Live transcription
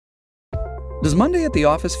Does Monday at the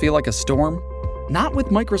office feel like a storm? Not with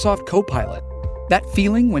Microsoft Copilot. That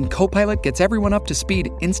feeling when Copilot gets everyone up to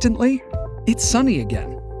speed instantly? It's sunny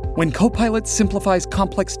again. When Copilot simplifies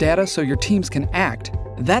complex data so your teams can act,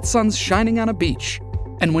 that sun's shining on a beach.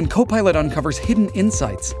 And when Copilot uncovers hidden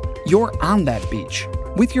insights, you're on that beach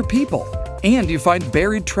with your people, and you find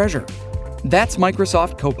buried treasure. That's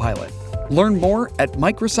Microsoft Copilot. Learn more at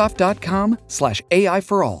Microsoft.com/AI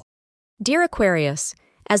for all. Dear Aquarius,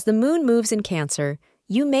 as the moon moves in Cancer,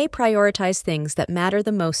 you may prioritize things that matter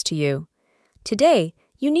the most to you. Today,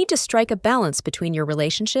 you need to strike a balance between your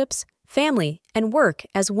relationships, family, and work,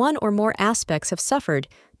 as one or more aspects have suffered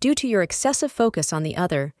due to your excessive focus on the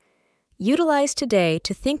other. Utilize today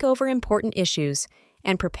to think over important issues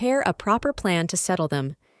and prepare a proper plan to settle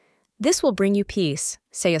them. This will bring you peace,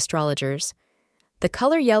 say astrologers. The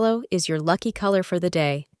color yellow is your lucky color for the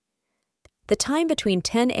day. The time between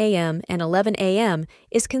 10 a.m. and 11 a.m.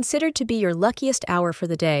 is considered to be your luckiest hour for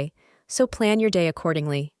the day, so plan your day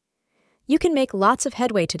accordingly. You can make lots of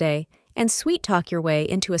headway today and sweet-talk your way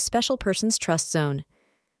into a special person's trust zone.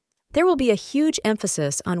 There will be a huge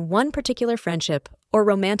emphasis on one particular friendship or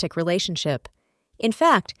romantic relationship. In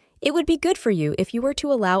fact, it would be good for you if you were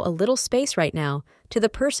to allow a little space right now to the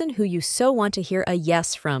person who you so want to hear a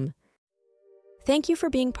yes from. Thank you for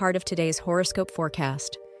being part of today's horoscope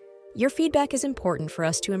forecast. Your feedback is important for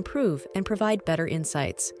us to improve and provide better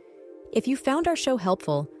insights. If you found our show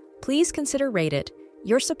helpful, please consider rate it.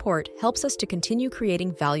 Your support helps us to continue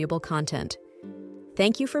creating valuable content.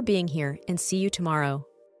 Thank you for being here, and see you tomorrow.